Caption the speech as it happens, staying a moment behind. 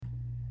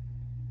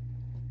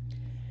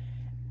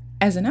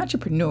As an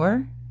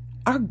entrepreneur,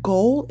 our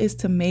goal is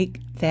to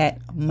make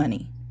that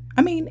money.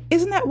 I mean,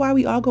 isn't that why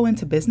we all go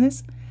into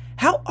business?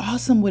 How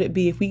awesome would it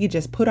be if we could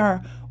just put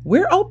our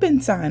 "we're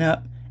open" sign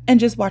up and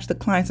just watch the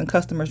clients and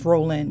customers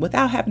roll in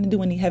without having to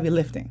do any heavy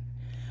lifting?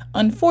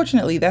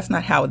 Unfortunately, that's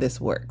not how this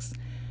works.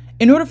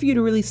 In order for you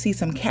to really see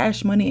some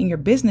cash money in your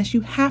business,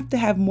 you have to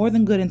have more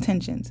than good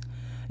intentions.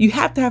 You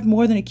have to have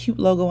more than a cute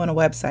logo on a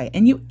website,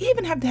 and you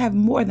even have to have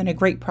more than a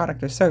great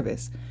product or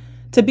service.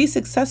 To be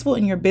successful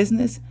in your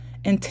business,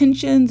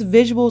 intentions,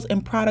 visuals,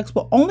 and products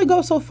will only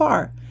go so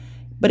far.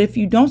 But if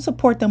you don't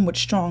support them with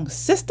strong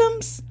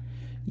systems,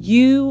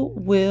 you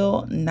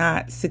will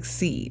not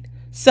succeed.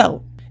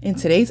 So, in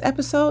today's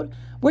episode,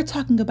 we're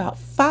talking about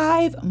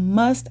 5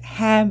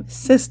 must-have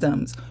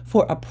systems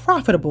for a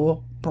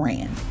profitable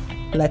brand.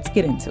 Let's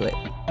get into it.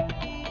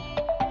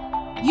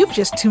 You've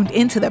just tuned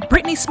into the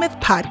Brittany Smith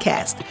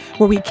Podcast,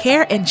 where we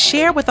care and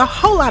share with a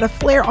whole lot of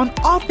flair on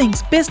all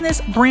things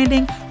business,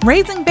 branding,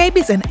 raising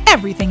babies, and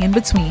everything in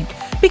between.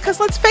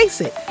 Because let's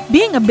face it,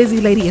 being a busy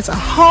lady is a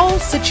whole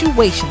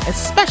situation,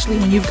 especially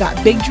when you've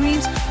got big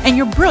dreams and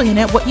you're brilliant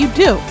at what you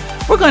do.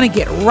 We're going to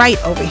get right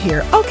over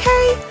here,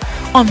 okay?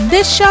 On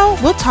this show,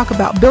 we'll talk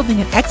about building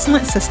an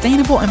excellent,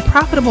 sustainable, and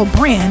profitable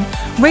brand,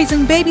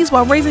 raising babies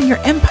while raising your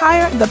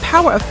empire, the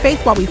power of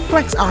faith while we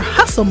flex our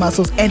hustle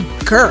muscles, and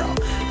girl,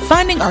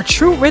 finding our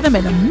true rhythm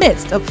in the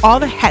midst of all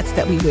the hats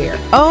that we wear.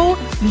 Oh,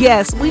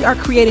 yes, we are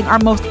creating our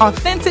most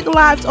authentic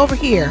lives over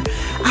here.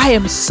 I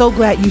am so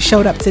glad you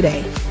showed up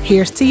today.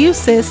 Here's to you,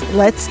 sis.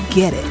 Let's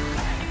get it.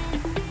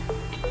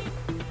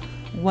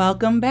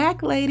 Welcome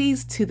back,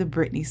 ladies, to the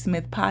Brittany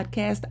Smith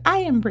Podcast. I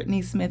am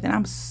Brittany Smith, and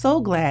I'm so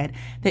glad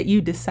that you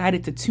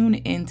decided to tune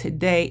in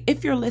today.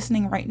 If you're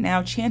listening right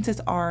now, chances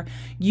are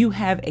you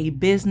have a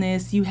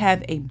business, you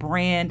have a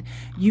brand,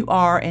 you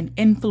are an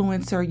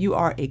influencer, you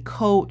are a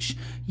coach,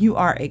 you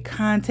are a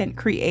content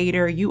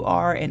creator, you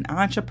are an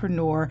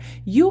entrepreneur,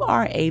 you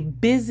are a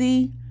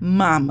busy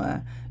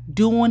mama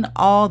doing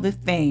all the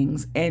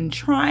things and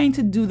trying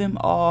to do them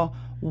all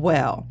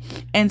well.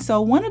 And so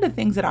one of the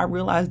things that I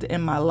realized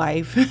in my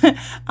life,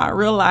 I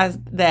realized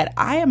that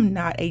I am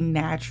not a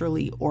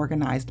naturally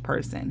organized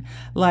person.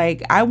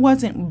 Like, I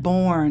wasn't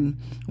born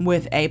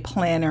with a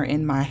planner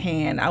in my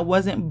hand. I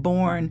wasn't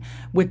born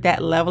with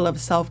that level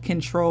of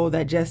self-control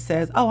that just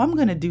says, oh, I'm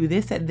going to do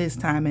this at this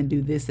time and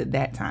do this at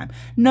that time.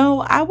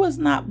 No, I was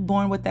not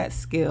born with that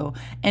skill.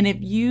 And if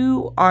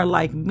you are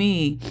like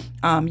me,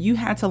 you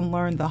had to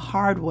learn the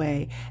hard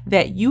way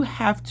that you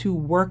have to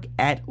work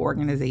at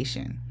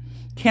organization.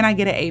 Can I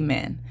get an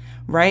amen?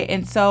 Right?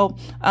 And so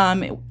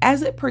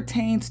as it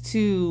pertains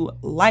to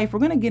life, we're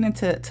going to get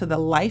into the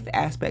life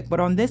aspect. But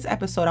on this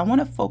episode, I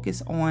want to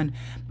focus on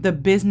the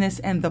business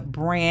and the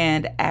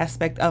brand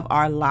aspect of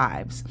our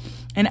lives.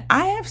 And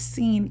I have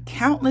seen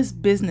countless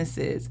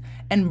businesses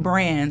and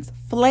brands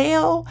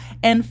flail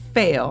and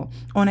fail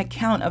on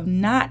account of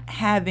not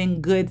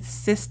having good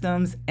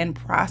systems and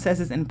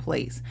processes in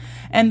place.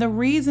 And the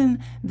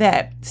reason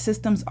that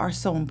systems are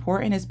so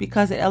important is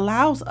because it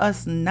allows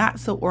us not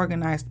so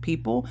organized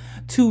people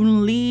to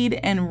lead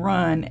and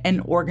run an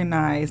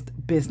organized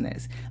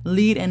business,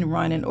 lead and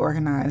run an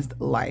organized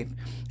life.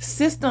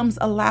 Systems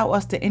allow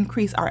us to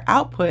increase our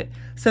output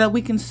so that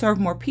we can serve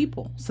more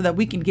people, so that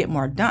we can get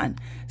more done.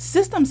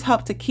 Systems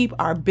help to keep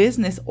our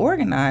business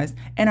organized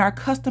and our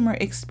customer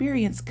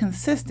experience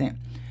consistent.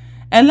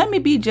 And let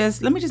me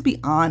just be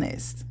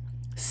honest.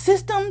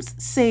 Systems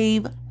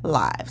save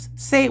lives.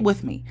 Say it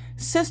with me.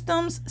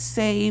 Systems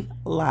save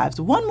lives.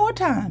 One more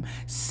time.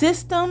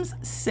 Systems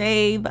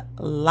save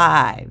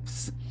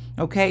lives.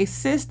 Okay?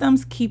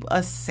 Systems keep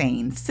us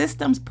sane.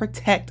 Systems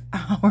protect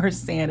our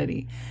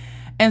sanity.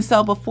 And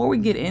so before we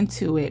get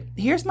into it,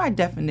 here's my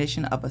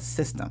definition of a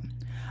system.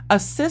 A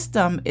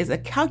system is a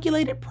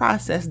calculated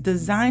process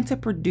designed to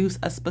produce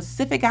a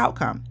specific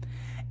outcome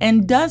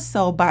and does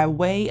so by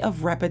way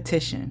of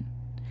repetition.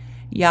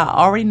 Y'all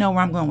already know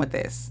where I'm going with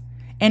this.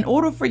 In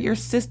order for your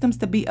systems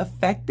to be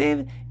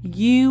effective,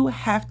 you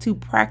have to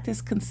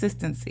practice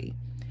consistency.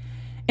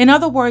 In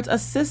other words, a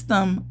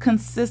system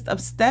consists of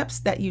steps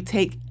that you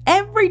take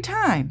every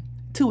time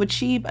to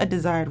achieve a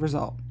desired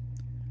result.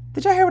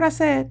 Did y'all hear what I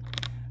said?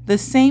 The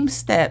same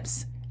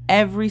steps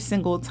every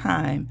single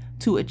time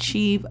to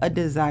achieve a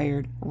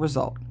desired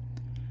result.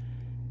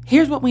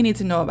 Here's what we need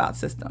to know about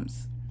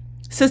systems.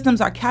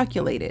 Systems are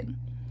calculated.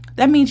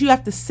 That means you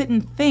have to sit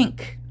and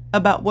think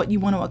about what you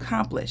want to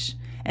accomplish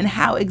and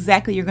how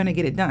exactly you're going to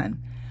get it done.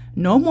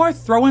 No more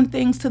throwing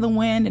things to the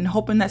wind and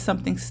hoping that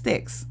something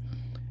sticks.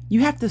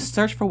 You have to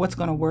search for what's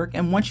going to work,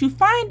 and once you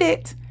find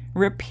it,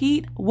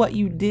 repeat what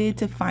you did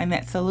to find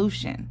that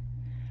solution.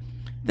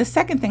 The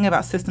second thing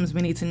about systems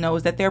we need to know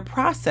is that they're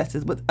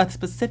processes with a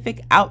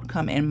specific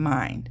outcome in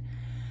mind.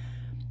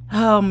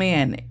 Oh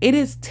man, it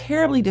is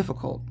terribly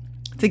difficult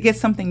to get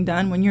something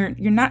done when you're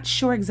not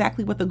sure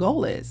exactly what the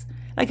goal is.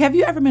 Like, have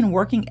you ever been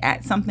working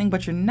at something,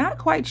 but you're not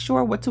quite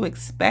sure what to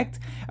expect,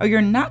 or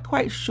you're not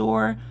quite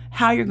sure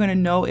how you're going to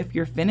know if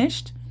you're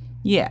finished?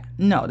 Yeah,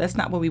 no, that's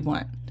not what we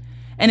want.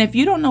 And if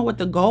you don't know what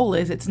the goal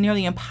is, it's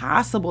nearly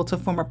impossible to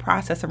form a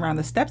process around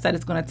the steps that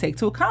it's going to take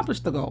to accomplish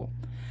the goal.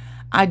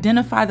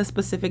 Identify the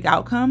specific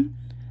outcome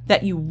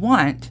that you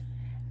want,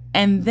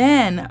 and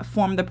then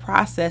form the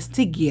process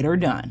to get her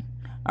done.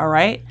 All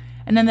right.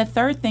 And then the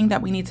third thing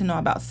that we need to know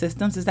about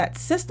systems is that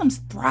systems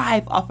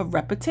thrive off of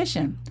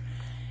repetition.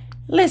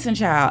 Listen,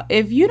 child,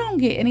 if you don't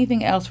get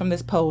anything else from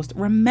this post,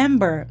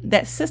 remember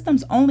that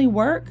systems only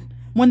work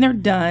when they're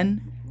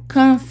done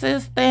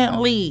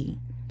consistently.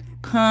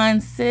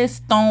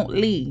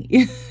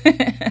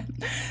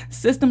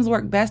 Systems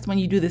work best when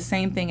you do the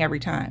same thing every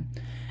time.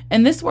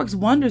 And this works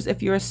wonders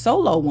if you're a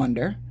solo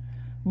wonder,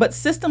 but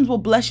systems will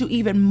bless you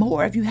even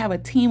more if you have a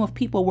team of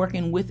people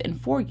working with and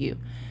for you.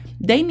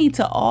 They need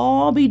to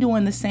all be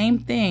doing the same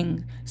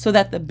thing so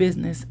that the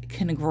business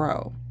can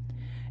grow.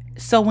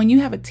 So when you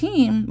have a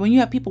team, when you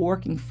have people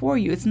working for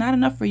you, it's not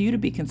enough for you to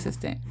be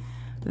consistent.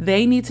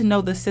 They need to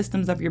know the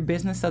systems of your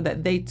business so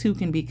that they too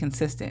can be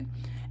consistent.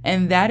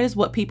 And that is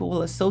what people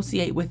will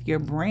associate with your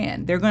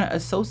brand. They're going to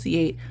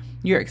associate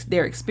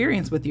their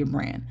experience with your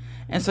brand.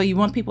 And so you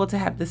want people to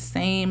have the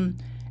same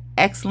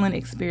excellent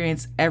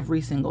experience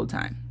every single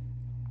time.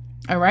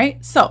 All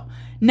right. So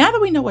now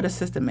that we know what a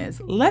system is,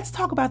 let's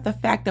talk about the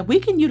fact that we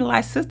can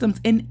utilize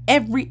systems in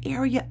every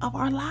area of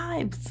our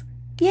lives.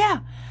 Yeah,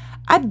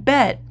 I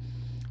bet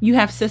you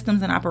have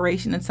systems in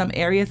operation in some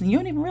areas and you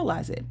don't even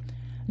realize it.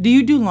 Do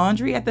you do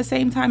laundry at the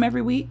same time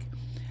every week?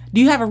 Do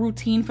you have a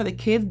routine for the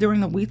kids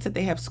during the weeks that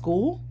they have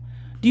school?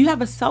 Do you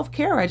have a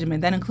self-care regimen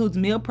that includes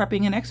meal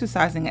prepping and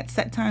exercising at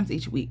set times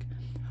each week?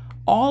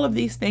 All of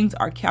these things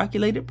are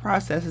calculated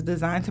processes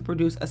designed to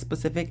produce a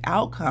specific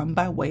outcome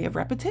by way of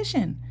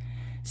repetition.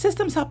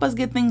 Systems help us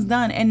get things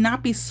done and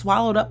not be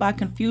swallowed up by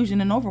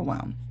confusion and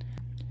overwhelm.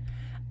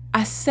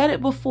 I said it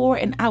before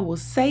and I will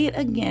say it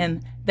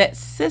again, that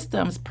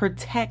systems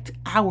protect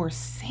our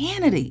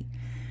sanity.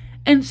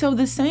 And so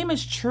the same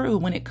is true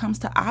when it comes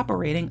to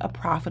operating a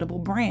profitable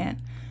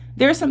brand.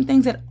 There are some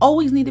things that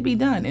always need to be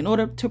done in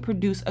order to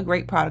produce a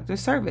great product or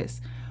service,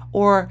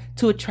 or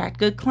to attract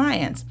good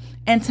clients,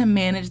 and to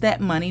manage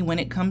that money when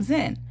it comes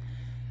in.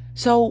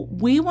 So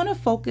we want to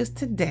focus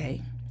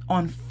today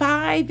on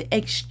 5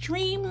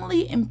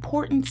 extremely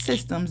important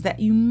systems that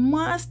you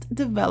must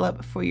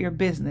develop for your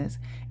business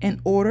in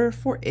order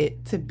for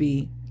it to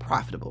be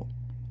profitable.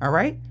 All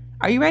right?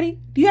 Are you ready?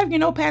 Do you have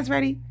your notepads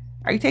ready?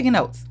 Are you taking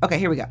notes? Okay,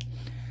 here we go.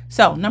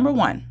 So, number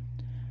 1,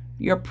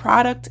 your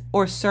product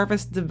or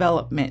service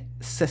development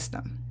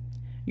system.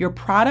 Your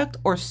product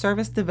or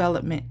service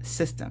development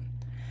system.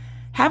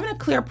 Having a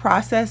clear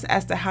process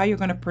as to how you're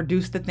going to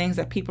produce the things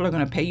that people are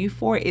going to pay you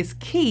for is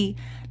key,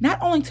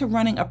 not only to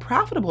running a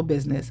profitable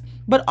business,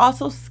 but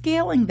also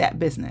scaling that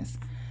business.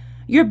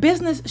 Your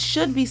business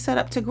should be set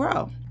up to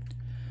grow.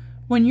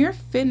 When you're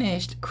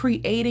finished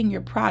creating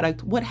your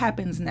product, what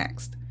happens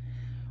next?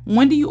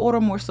 When do you order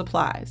more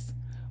supplies?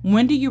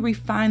 When do you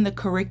refine the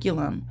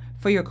curriculum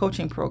for your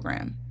coaching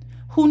program?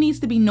 Who needs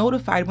to be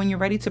notified when you're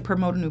ready to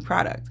promote a new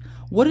product?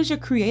 What is your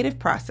creative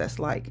process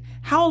like?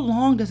 How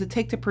long does it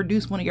take to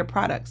produce one of your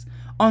products?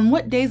 On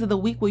what days of the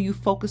week will you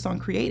focus on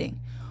creating?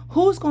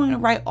 Who's going to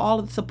write all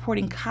of the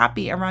supporting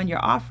copy around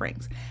your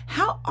offerings?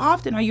 How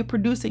often are you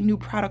producing new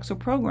products or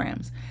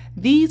programs?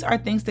 These are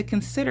things to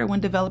consider when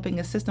developing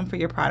a system for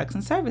your products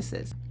and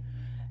services.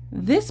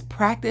 This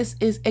practice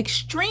is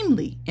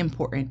extremely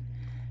important,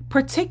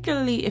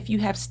 particularly if you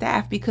have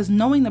staff, because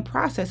knowing the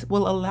process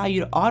will allow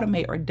you to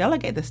automate or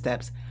delegate the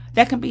steps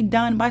that can be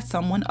done by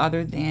someone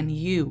other than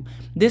you.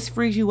 This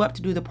frees you up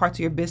to do the parts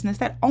of your business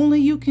that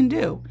only you can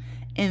do.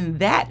 And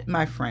that,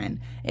 my friend,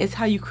 is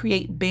how you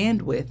create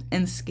bandwidth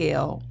and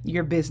scale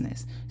your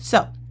business.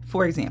 So,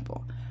 for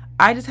example,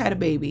 I just had a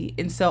baby,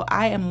 and so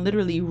I am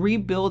literally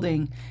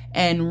rebuilding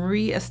and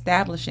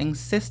reestablishing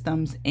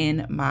systems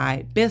in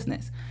my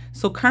business.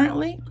 So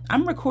currently,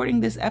 I'm recording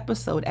this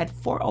episode at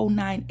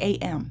 4:09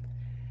 a.m.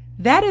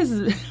 That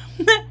is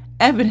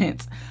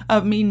evidence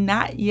of me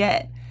not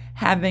yet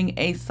having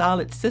a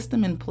solid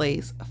system in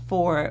place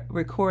for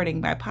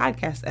recording my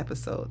podcast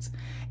episodes.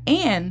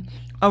 And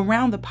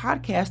around the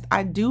podcast,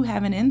 I do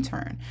have an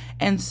intern.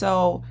 And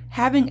so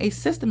having a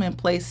system in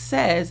place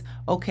says,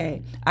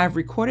 okay, I've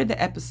recorded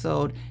the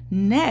episode.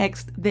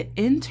 Next, the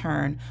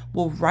intern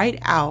will write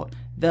out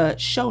the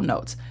show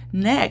notes.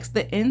 Next,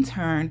 the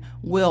intern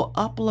will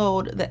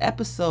upload the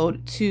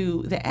episode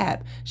to the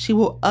app. She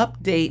will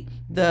update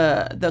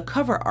the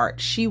cover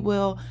art. She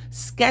will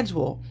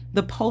schedule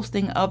the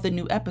posting of the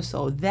new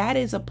episode. That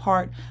is a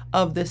part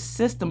of the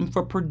system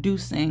for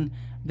producing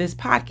this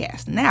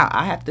podcast. Now,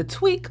 I have to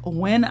tweak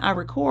when I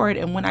record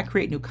and when I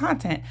create new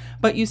content,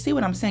 but you see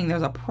what I'm saying?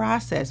 There's a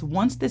process.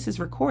 Once this is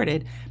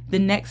recorded, the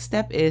next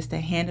step is to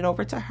hand it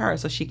over to her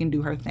so she can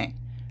do her thing.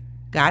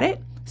 Got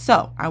it?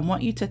 So I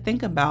want you to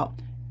think about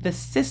the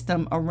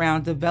system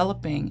around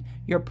developing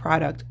your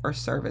product or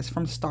service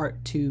from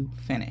start to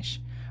finish.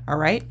 All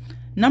right.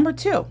 Number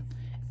 2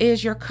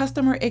 is your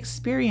customer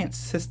experience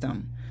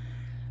system.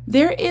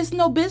 There is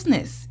no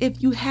business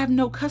if you have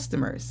no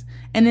customers.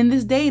 And in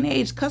this day and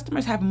age,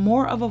 customers have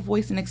more of a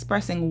voice in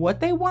expressing what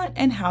they want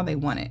and how they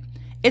want it.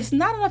 It's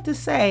not enough to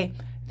say,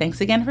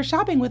 thanks again for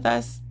shopping with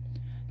us.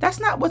 That's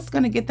not what's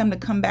going to get them to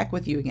come back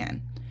with you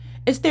again.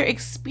 It's their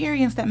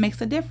experience that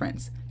makes a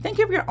difference. Think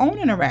of your own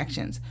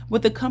interactions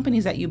with the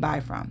companies that you buy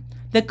from.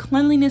 The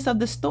cleanliness of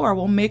the store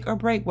will make or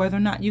break whether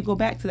or not you go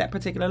back to that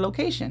particular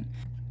location.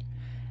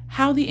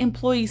 How the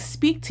employees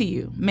speak to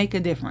you make a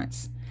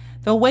difference.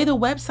 The way the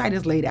website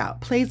is laid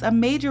out plays a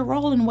major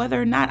role in whether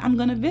or not I'm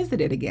going to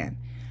visit it again.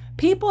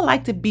 People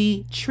like to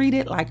be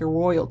treated like a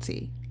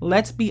royalty.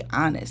 Let's be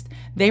honest.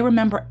 They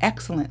remember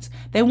excellence.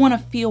 They want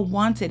to feel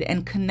wanted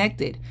and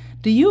connected.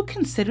 Do you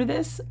consider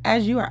this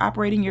as you are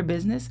operating your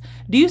business?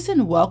 Do you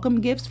send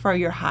welcome gifts for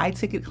your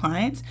high-ticket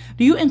clients?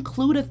 Do you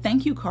include a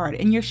thank you card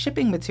in your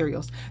shipping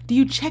materials? Do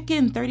you check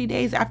in 30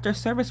 days after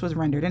service was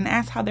rendered and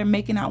ask how they're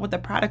making out with the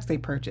products they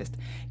purchased?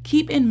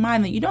 Keep in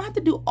mind that you don't have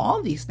to do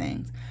all these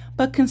things,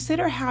 but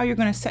consider how you're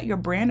going to set your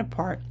brand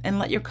apart and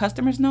let your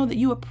customers know that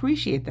you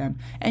appreciate them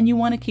and you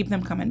want to keep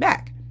them coming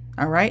back.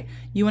 All right?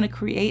 You want to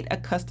create a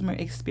customer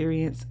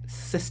experience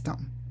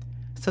system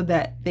so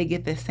that they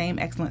get the same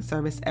excellent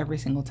service every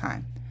single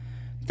time.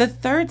 The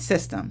third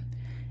system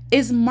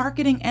is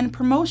marketing and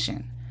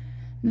promotion.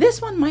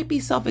 This one might be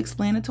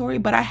self-explanatory,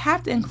 but I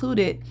have to include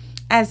it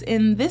as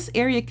in this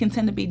area can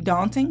tend to be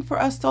daunting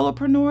for us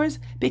solopreneurs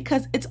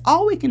because it's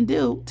all we can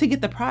do to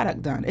get the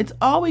product done. It's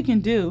all we can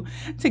do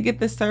to get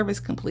the service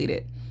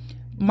completed.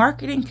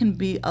 Marketing can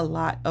be a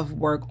lot of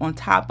work on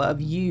top of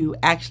you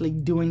actually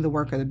doing the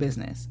work of the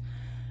business.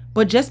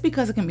 But just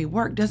because it can be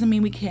work doesn't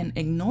mean we can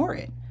ignore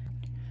it.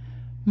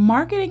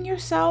 Marketing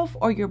yourself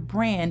or your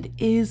brand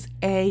is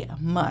a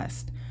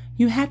must.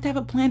 You have to have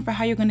a plan for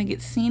how you're going to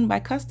get seen by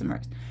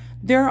customers.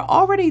 There are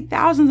already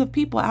thousands of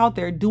people out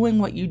there doing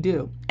what you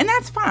do, and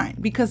that's fine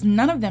because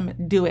none of them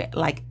do it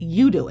like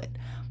you do it.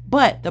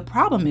 But the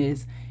problem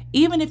is,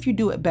 even if you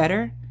do it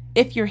better,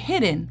 if you're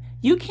hidden,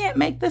 you can't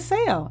make the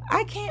sale.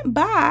 I can't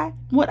buy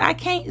what I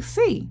can't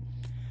see.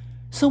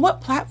 So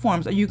what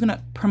platforms are you going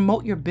to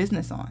promote your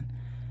business on?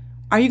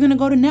 Are you going to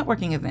go to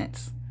networking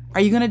events?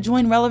 Are you going to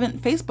join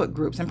relevant Facebook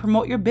groups and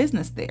promote your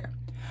business there?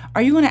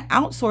 Are you going to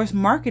outsource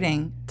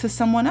marketing to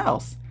someone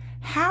else?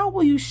 How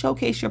will you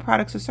showcase your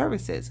products or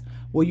services?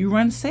 Will you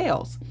run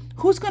sales?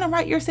 Who's going to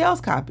write your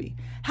sales copy?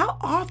 How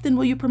often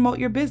will you promote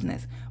your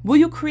business? Will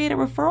you create a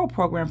referral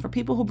program for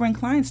people who bring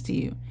clients to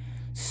you?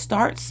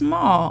 Start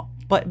small,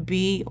 but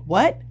be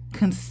what?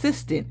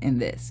 Consistent in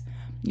this.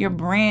 Your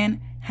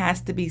brand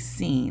has to be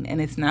seen, and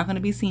it's not going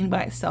to be seen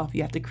by itself.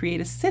 You have to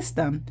create a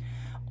system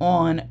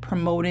on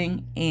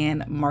promoting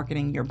and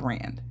marketing your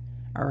brand.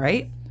 All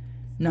right.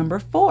 Number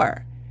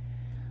 4.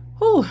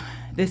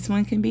 This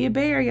one can be a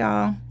bear,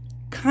 y'all.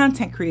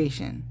 Content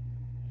creation.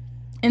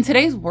 In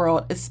today's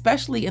world,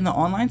 especially in the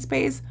online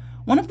space,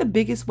 one of the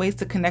biggest ways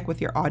to connect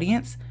with your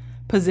audience,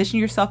 position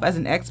yourself as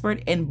an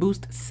expert, and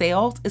boost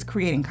sales is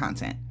creating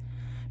content.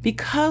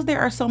 Because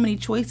there are so many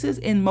choices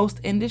in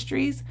most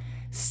industries,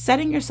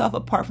 setting yourself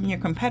apart from your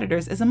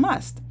competitors is a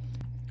must.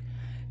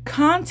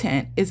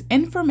 Content is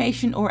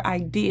information or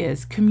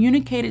ideas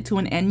communicated to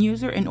an end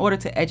user in order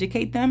to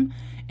educate them,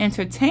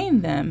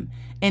 entertain them,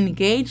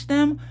 engage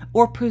them,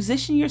 or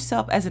position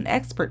yourself as an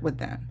expert with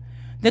them.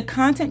 The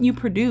content you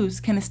produce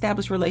can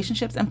establish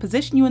relationships and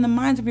position you in the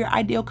minds of your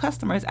ideal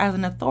customers as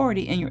an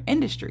authority in your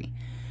industry.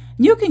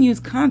 You can use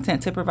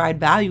content to provide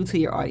value to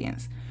your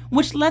audience,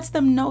 which lets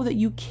them know that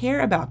you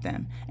care about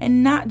them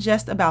and not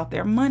just about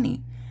their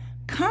money.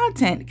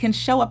 Content can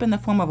show up in the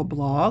form of a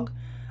blog,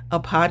 a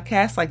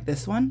podcast like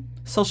this one,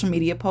 social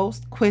media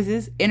posts,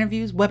 quizzes,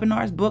 interviews,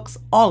 webinars, books,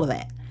 all of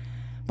that.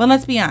 But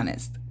let's be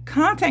honest,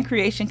 content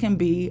creation can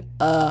be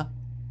a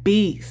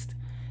beast.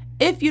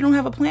 If you don't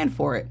have a plan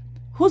for it,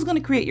 who's going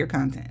to create your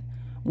content?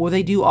 Will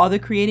they do all the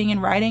creating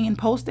and writing and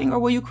posting, or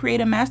will you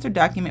create a master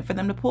document for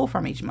them to pull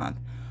from each month?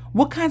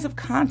 What kinds of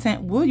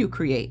content will you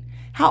create?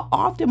 How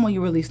often will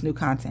you release new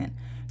content?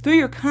 Through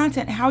your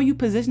content, how are you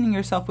positioning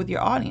yourself with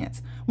your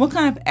audience? What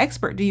kind of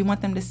expert do you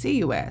want them to see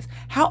you as?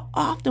 How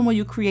often will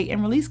you create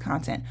and release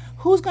content?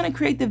 Who's going to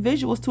create the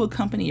visuals to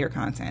accompany your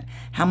content?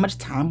 How much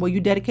time will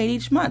you dedicate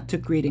each month to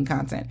creating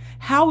content?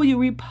 How will you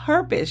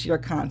repurpose your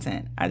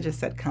content? I just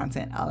said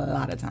content a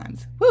lot of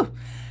times. Whew.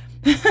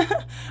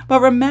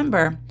 But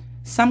remember,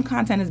 some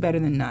content is better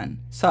than none.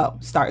 So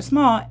start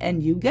small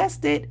and you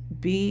guessed it,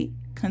 be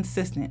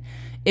consistent.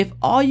 If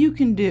all you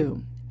can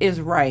do is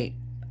write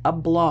a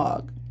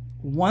blog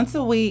once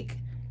a week,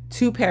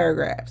 2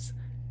 paragraphs,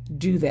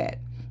 do that.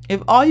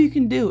 If all you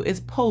can do is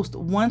post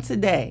once a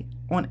day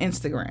on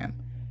Instagram,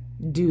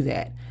 do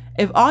that.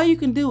 If all you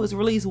can do is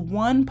release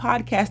 1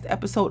 podcast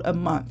episode a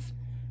month,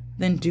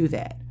 then do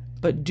that.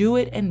 But do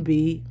it and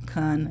be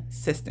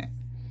consistent.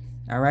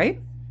 All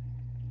right?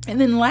 And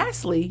then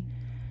lastly,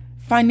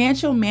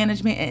 financial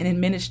management and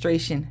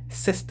administration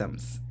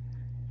systems.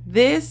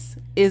 This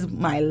is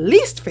my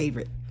least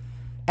favorite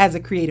as a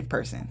creative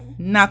person,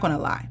 not going to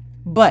lie,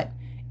 but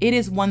it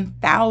is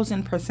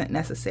 1000%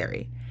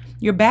 necessary.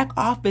 Your back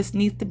office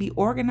needs to be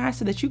organized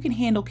so that you can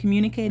handle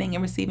communicating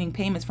and receiving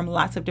payments from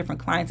lots of different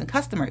clients and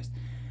customers.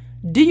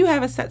 Do you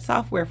have a set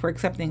software for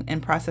accepting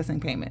and processing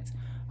payments?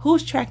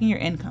 Who's tracking your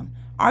income?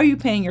 Are you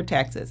paying your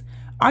taxes?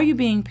 Are you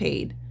being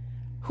paid?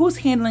 Who's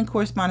handling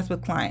correspondence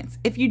with clients?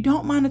 If you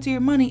don't monitor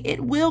your money,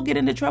 it will get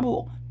into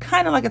trouble,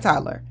 kind of like a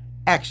toddler,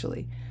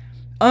 actually.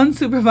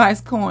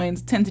 Unsupervised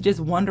coins tend to just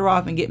wander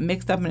off and get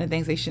mixed up into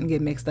things they shouldn't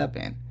get mixed up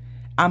in.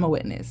 I'm a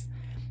witness.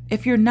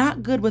 If you're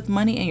not good with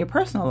money in your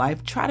personal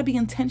life, try to be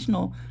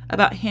intentional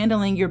about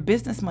handling your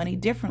business money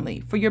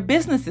differently for your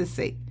business's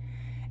sake.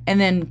 And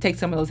then take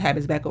some of those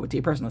habits back over to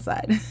your personal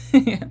side.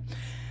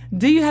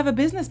 Do you have a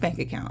business bank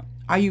account?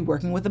 Are you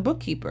working with a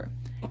bookkeeper?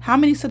 How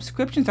many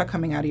subscriptions are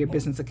coming out of your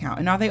business account,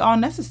 and are they all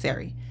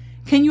necessary?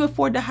 Can you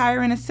afford to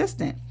hire an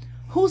assistant?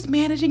 Who's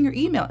managing your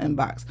email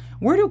inbox?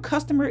 Where do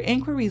customer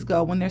inquiries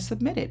go when they're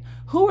submitted?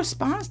 Who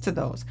responds to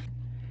those?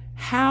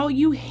 How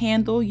you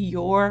handle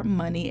your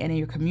money and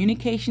your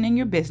communication in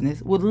your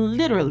business will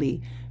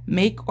literally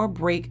make or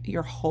break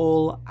your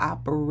whole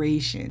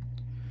operation.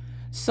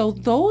 So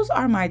those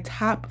are my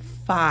top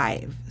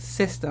 5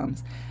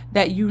 systems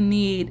that you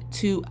need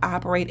to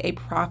operate a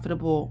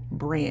profitable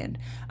brand.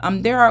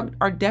 There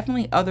are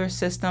definitely other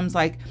systems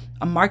like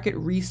a market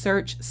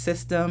research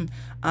system.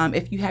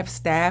 If you have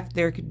staff,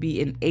 there could be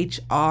an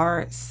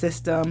HR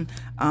system.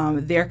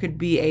 There could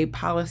be a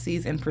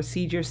policies and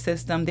procedure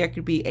system. There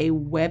could be a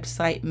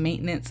website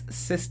maintenance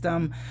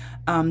system.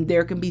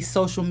 There can be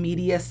social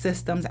media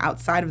systems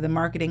outside of the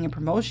marketing and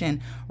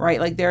promotion, right?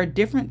 Like there are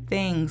different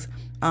things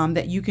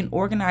that you can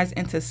organize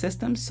into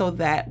systems so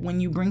that when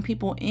you bring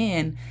people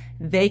in,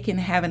 they can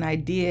have an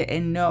idea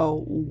and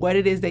know what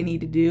it is they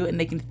need to do, and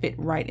they can fit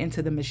right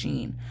into the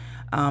machine.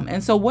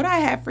 And so what I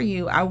have for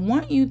you, I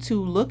want you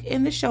to look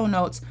in the show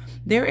notes.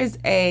 There is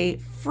a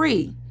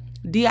free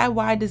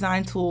DIY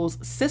Design Tools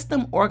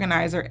system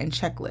organizer and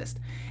checklist.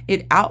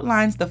 It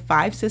outlines the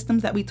 5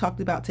 systems that we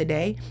talked about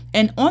today.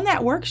 And on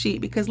that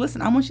worksheet, because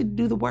listen, I want you to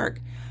do the work.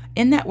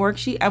 In that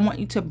worksheet, I want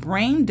you to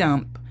brain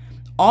dump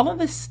all of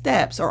the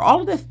steps or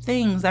all of the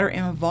things that are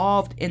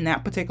involved in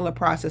that particular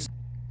process.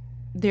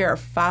 There are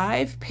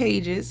 5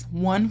 pages,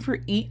 one for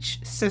each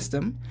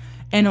system.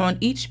 And on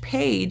each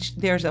page,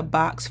 there's a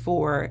box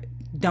for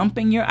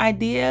dumping your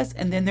ideas,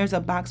 and then there's a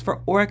box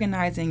for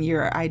organizing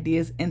your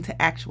ideas into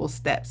actual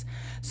steps.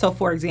 So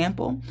for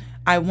example,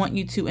 I want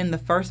you to, in the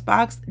first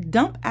box,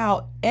 dump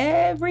out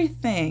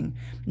everything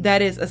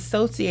that is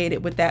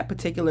associated with that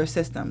particular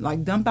system.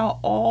 Like dump out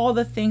all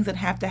the things that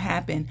have to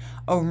happen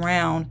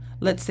around,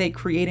 let's say,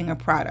 creating a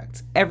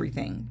product,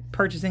 everything,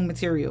 purchasing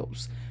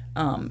materials,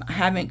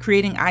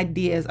 creating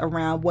ideas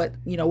around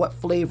what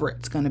flavor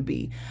it's going to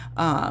be,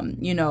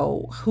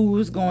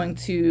 who's going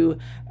to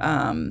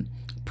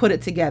put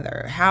it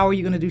together, how are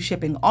you going to do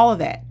shipping, all of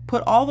that.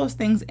 Put all those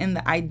things in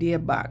the idea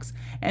box.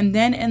 And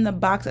then in the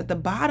box at the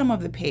bottom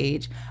of the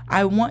page,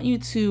 I want you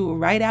to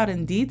write out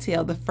in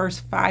detail the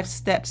first 5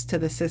 steps to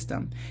the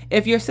system.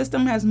 If your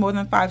system has more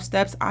than 5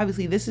 steps,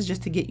 obviously this is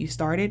just to get you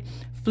started.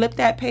 Flip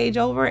that page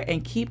over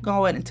and keep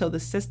going until the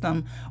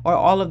system or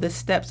all of the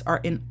steps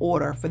are in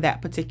order for that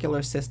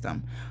particular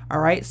system. All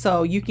right,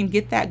 so you can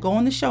get that, go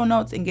in the show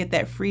notes and get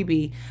that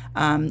freebie.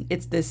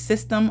 It's the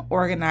system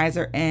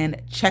organizer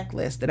and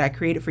checklist that I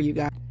created for you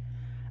guys.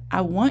 I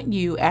want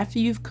you, after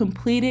you've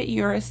completed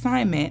your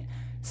assignment,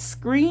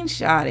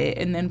 screenshot it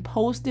and then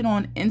post it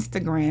on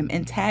Instagram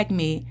and tag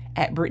me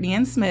at Brittany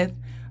N. Smith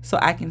so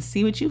I can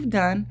see what you've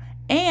done.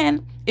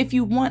 And if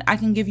you want, I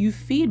can give you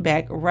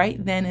feedback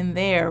right then and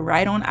there,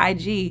 right on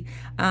IG,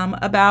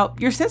 about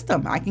your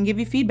system. I can give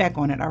you feedback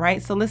on it. All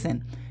right. So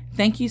listen,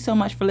 thank you so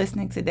much for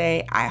listening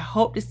today. I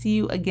hope to see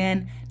you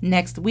again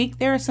next week.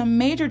 There are some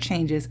major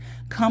changes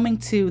coming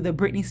to the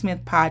Brittany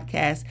Smith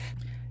podcast.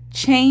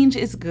 Change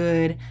is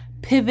good.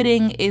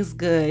 Pivoting is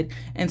good.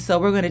 And so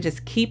we're going to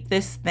just keep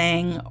this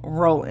thing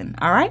rolling.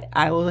 All right.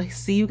 I will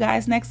see you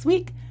guys next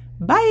week.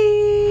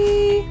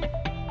 Bye.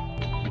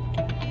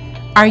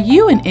 Are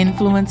you an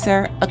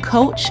influencer, a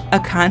coach, a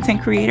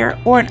content creator,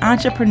 or an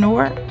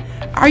entrepreneur?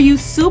 Are you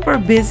super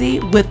busy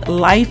with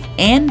life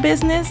and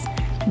business?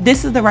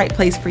 This is the right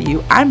place for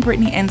you. I'm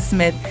Brittany N.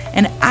 Smith,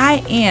 and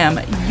I am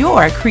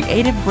your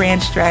creative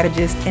brand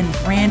strategist and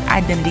brand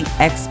identity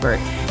expert.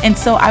 And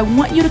so I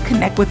want you to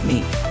connect with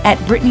me at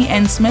Brittany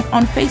N. Smith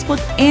on Facebook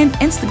and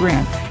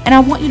Instagram. And I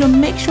want you to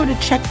make sure to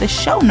check the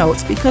show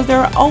notes because there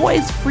are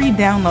always free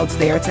downloads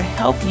there to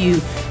help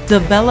you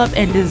develop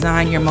and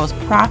design your most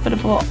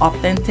profitable,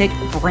 authentic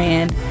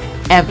brand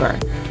ever.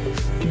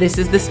 This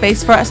is the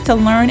space for us to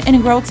learn and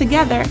grow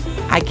together.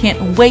 I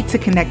can't wait to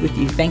connect with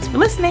you. Thanks for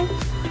listening.